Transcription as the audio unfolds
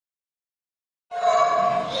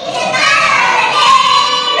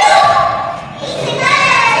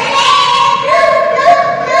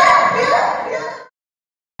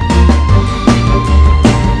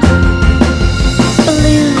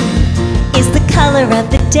color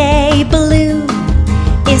of the day. Blue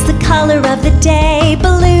is the color of the day.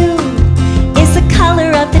 Blue is the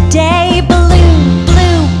color of the day. Blue,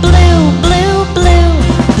 blue, blue, blue, blue.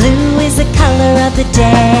 Blue is the color of the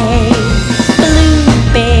day.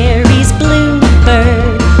 Blueberries,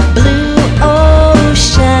 bluebird, blue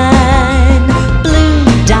ocean, blue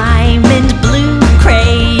diamond, blue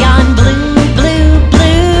crayon, blue, blue,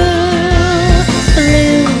 blue.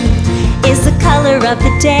 Blue is the color of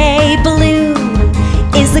the day. Blue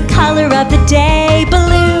is the color of the day.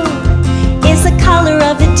 Blue is the color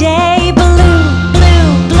of the day. Blue, blue,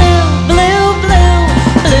 blue, blue, blue.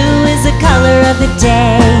 Blue is the color of the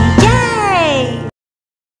day. Yay!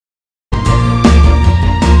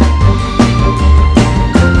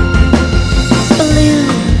 Blue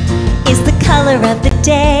is the color of the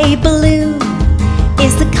day. Blue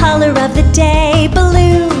is the color of the day.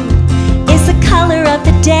 Blue is the color of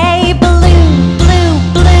the day. Blue, blue,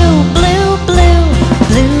 blue, blue, blue.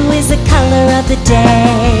 Blue is the color of the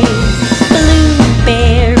day.